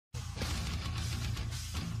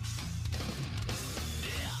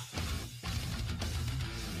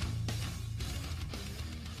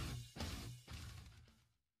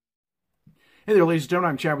Hey there, ladies and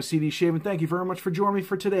gentlemen, I'm Chad with CD Shave, and thank you very much for joining me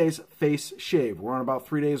for today's face shave. We're on about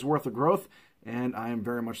 3 days worth of growth, and I am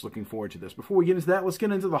very much looking forward to this. Before we get into that, let's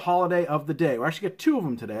get into the holiday of the day. We actually got two of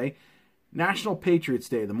them today. National Patriots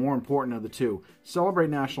Day, the more important of the two.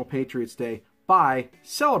 Celebrate National Patriots Day by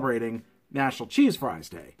celebrating National Cheese Fries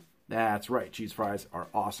Day. That's right, cheese fries are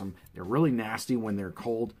awesome. They're really nasty when they're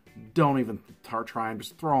cold. Don't even try them,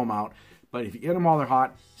 just throw them out. But if you get them while they're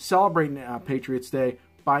hot, celebrate Patriots Day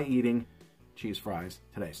by eating cheese fries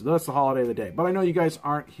today. So that's the holiday of the day. But I know you guys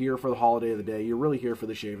aren't here for the holiday of the day. You're really here for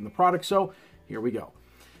the shave and the product. So here we go.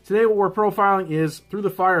 Today what we're profiling is Through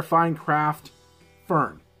the Fire Fine Craft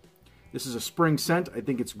Fern. This is a spring scent. I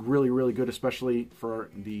think it's really, really good, especially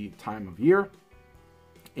for the time of year.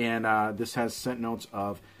 And this has scent notes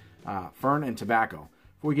of fern and tobacco.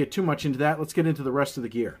 Before we get too much into that, let's get into the rest of the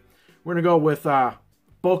gear. We're going to go with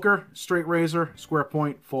Boker, straight razor, square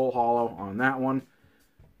point, full hollow on that one.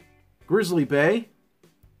 Grizzly Bay,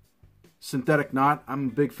 synthetic knot. I'm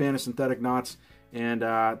a big fan of synthetic knots, and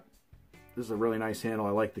this is a really nice handle. I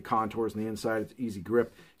like the contours on the inside. It's easy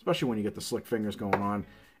grip, especially when you get the slick fingers going on.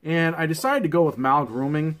 And I decided to go with Mal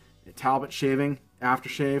Grooming, Talbot Shaving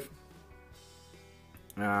Aftershave,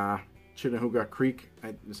 Chinahooga Creek.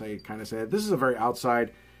 I kind of say this is a very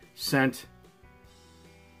outside scent,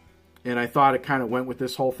 and I thought it kind of went with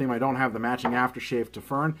this whole theme. I don't have the matching aftershave to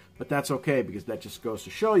Fern, but that's okay because that just goes to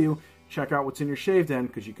show you. Check out what's in your shaved end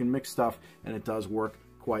because you can mix stuff and it does work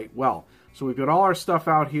quite well. So we've got all our stuff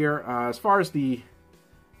out here. As far as the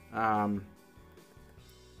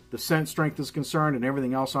scent strength is concerned and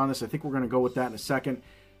everything else on this, I think we're going to go with that in a second.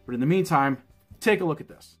 But in the meantime, take a look at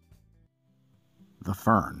this. The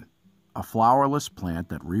fern, a flowerless plant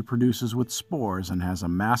that reproduces with spores and has a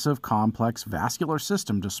massive, complex vascular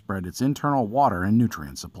system to spread its internal water and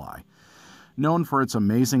nutrient supply. Known for its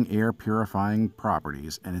amazing air purifying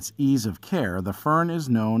properties and its ease of care, the fern is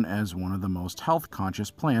known as one of the most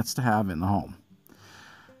health-conscious plants to have in the home.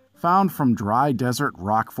 Found from dry desert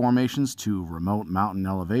rock formations to remote mountain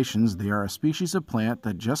elevations, they are a species of plant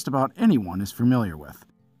that just about anyone is familiar with.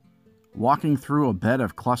 Walking through a bed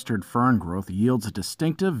of clustered fern growth yields a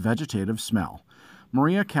distinctive vegetative smell.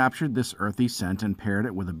 Maria captured this earthy scent and paired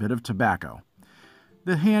it with a bit of tobacco.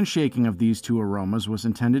 The handshaking of these two aromas was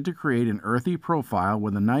intended to create an earthy profile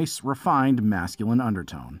with a nice, refined masculine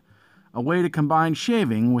undertone, a way to combine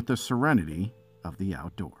shaving with the serenity of the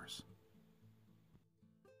outdoors.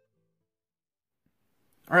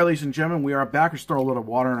 All right, ladies and gentlemen, we are back. Let's throw a little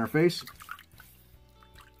water in our face.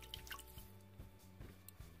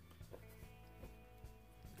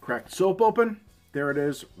 Crack the soap open. There it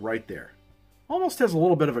is, right there. Almost has a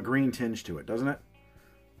little bit of a green tinge to it, doesn't it?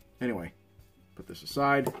 Anyway, put this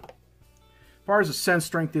aside. As far as the scent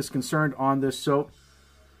strength is concerned on this soap,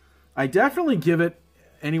 I definitely give it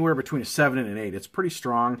anywhere between a 7 and an 8. It's pretty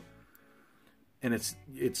strong, and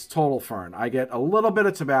it's total fern. I get a little bit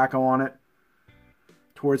of tobacco on it.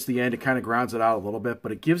 Towards the end, it kind of grounds it out a little bit,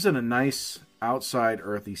 but it gives it a nice outside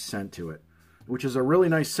earthy scent to it, which is a really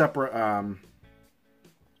nice separate,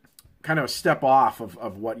 kind of a step off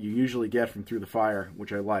of what you usually get from Through the Fire,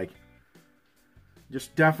 which I like.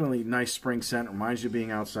 Just definitely nice spring scent. Reminds you of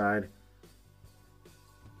being outside.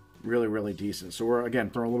 Really, really decent. So we're, again,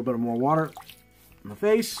 throwing a little bit of more water in the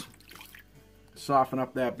face. Soften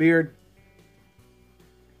up that beard.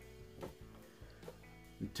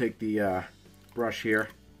 And take the brush here.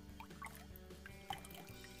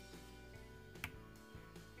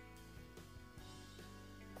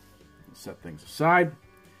 Set things aside.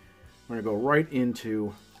 We're going to go right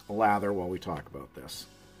into a lather while we talk about this.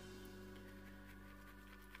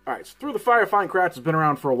 Alright, so Through the Fire Fine Craft has been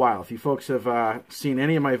around for a while. If you folks have seen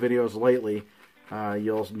any of my videos lately,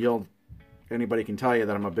 anybody can tell you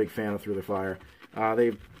that I'm a big fan of Through the Fire.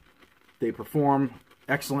 They perform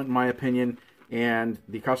excellent in my opinion, and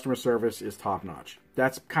the customer service is top-notch.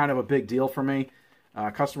 That's kind of a big deal for me.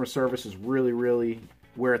 Customer service is really, really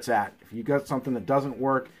where it's at. If you got something that doesn't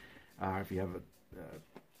work, if you have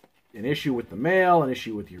an issue with the mail, an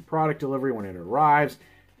issue with your product delivery when it arrives,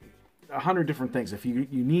 100 different things. If you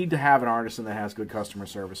need to have an artisan that has good customer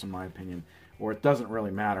service, in my opinion, or it doesn't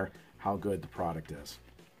really matter how good the product is.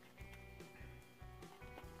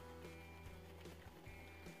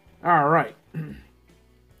 All right.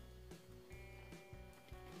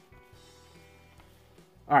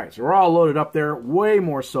 All right, so we're all loaded up there. Way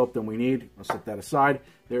more soap than we need. I'll set that aside.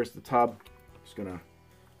 There's the tub. Just going to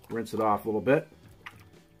rinse it off a little bit.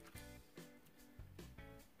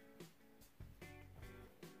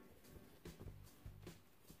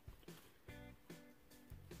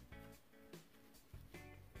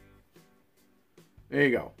 There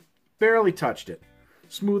you go. Barely touched it.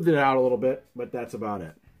 Smoothed it out a little bit, but that's about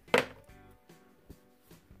it.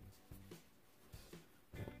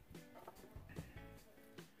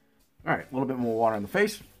 All right, a little bit more water on the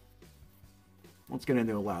face. Let's get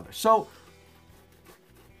into the lather. So,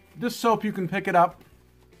 this soap, you can pick it up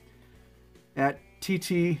at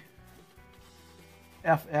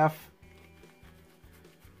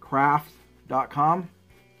ttffcraft.com.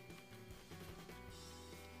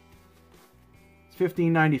 It's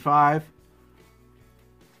 $15.95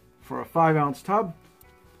 for a 5-ounce tub.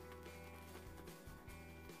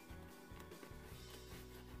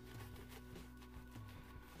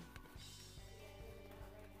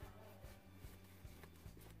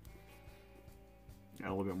 Add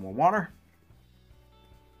a little bit more water.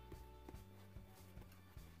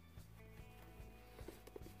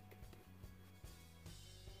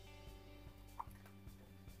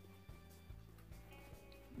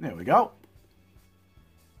 There we go.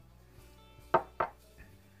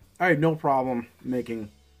 I had no problem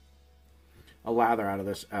making a lather out of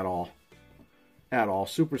this at all. At all.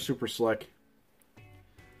 Super, super slick.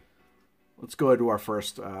 Let's go ahead to our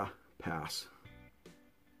first pass.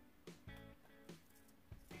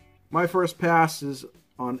 My first pass is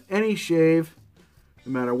on any shave,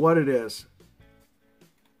 no matter what it is.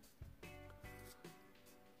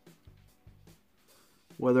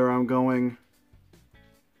 Whether I'm going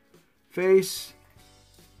face,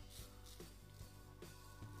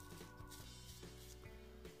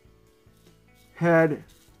 head,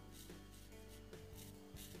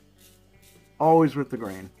 always with the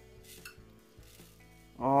grain.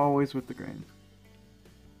 Always with the grain.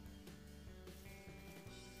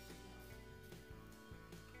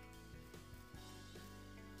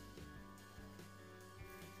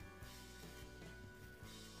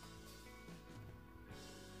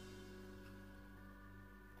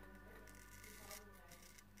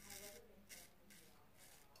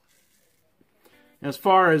 As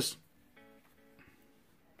far as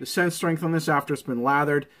the scent strength on this after it's been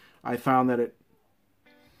lathered, I found that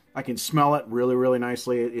I can smell it really, really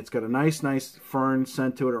nicely. It's got a nice fern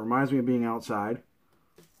scent to it. It reminds me of being outside.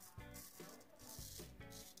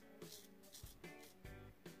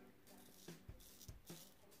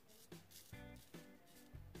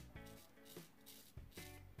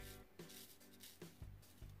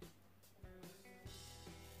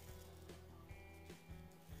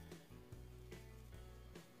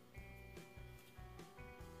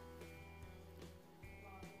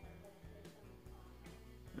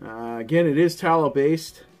 Again, it is tallow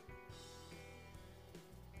based.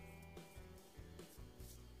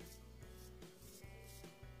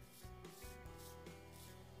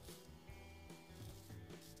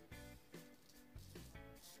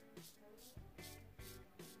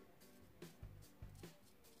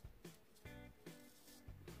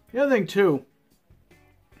 The other thing too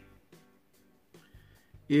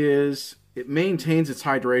is it maintains its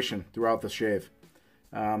hydration throughout the shave.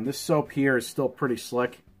 This soap here is still pretty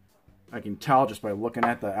slick. I can tell just by looking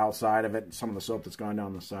at the outside of it and some of the soap that's gone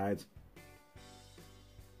down the sides.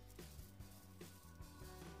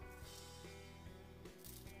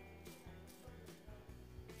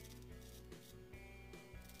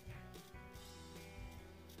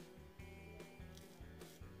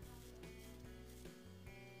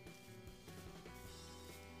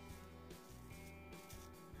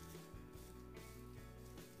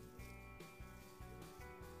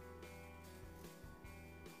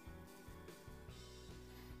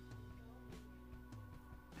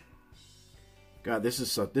 God, this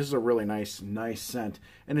is a really nice scent,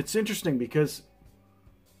 and it's interesting because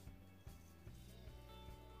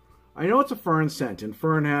I know it's a fern scent, and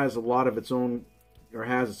fern has a lot of its own, or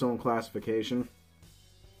has its own classification.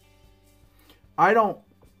 However,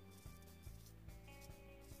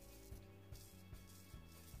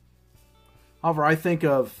 I think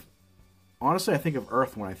of, honestly, I think of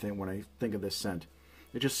earth when I think of this scent.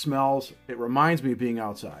 It just smells. It reminds me of being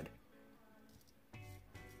outside.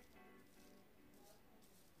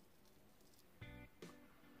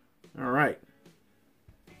 All right.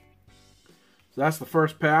 So that's the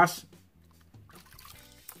first pass.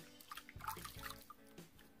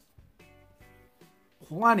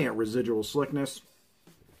 Plenty of residual slickness.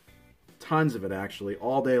 Tons of it, actually,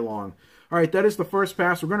 all day long. All right, that is the first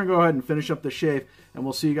pass. We're going to go ahead and finish up the shave, and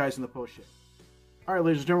we'll see you guys in the post-shave. All right,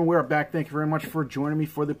 ladies and gentlemen, we are back. Thank you very much for joining me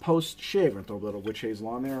for the post-shave. I'm going to throw a little witch hazel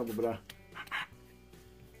on there, a little bit of...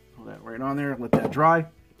 Throw that right on there, let that dry.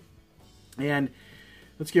 And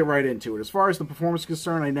let's get right into it. As far as the performance is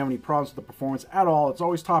concerned, I didn't have any problems with the performance at all. It's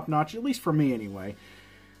always top-notch, at least for me anyway.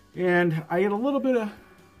 And I had a little bit of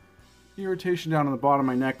irritation down on the bottom of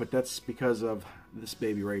my neck, but that's because of this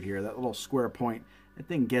baby right here, that little square point That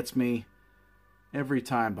thing gets me every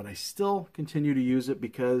time, but I still continue to use it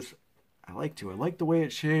because I like to. I like the way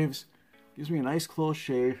it shaves. Gives me a nice close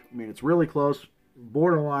shave. I mean, it's really close,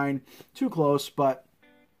 borderline, too close, but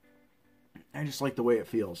I just like the way it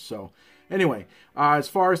feels. So anyway, as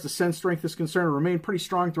far as the scent strength is concerned, it remained pretty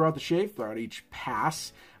strong throughout the shave, throughout each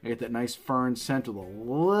pass. I get that nice fern scent with a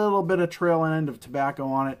little bit of trail end of tobacco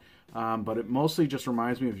on it. But it mostly just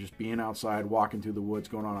reminds me of just being outside, walking through the woods,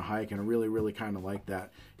 going on a hike, and I really, really kind of like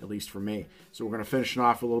that, at least for me. So we're going to finish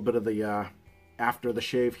off a little bit of the after the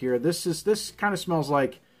shave here. This kind of smells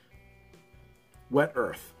like wet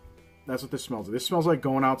earth. That's what this smells like. This smells like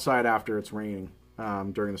going outside after it's raining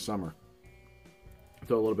during the summer.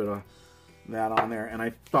 Throw a little bit of that on there, and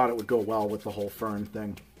I thought it would go well with the whole fern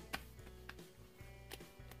thing.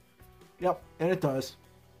 Yep, and it does.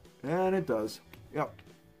 And it does. Yep.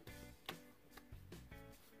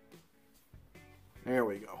 There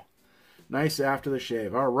we go. Nice after the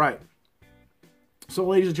shave. All right. So,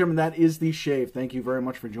 ladies and gentlemen, that is the shave. Thank you very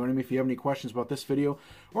much for joining me. If you have any questions about this video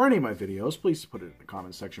or any of my videos, please put it in the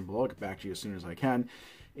comment section below. I'll get back to you as soon as I can.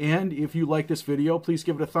 And if you like this video, please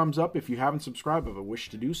give it a thumbs up. If you haven't subscribed, but wish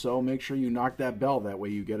to do so, make sure you knock that bell. That way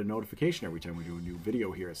you get a notification every time we do a new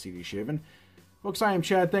video here at CD Shavin'. Folks, I am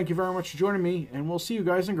Chad. Thank you very much for joining me, and we'll see you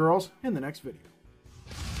guys and girls in the next video.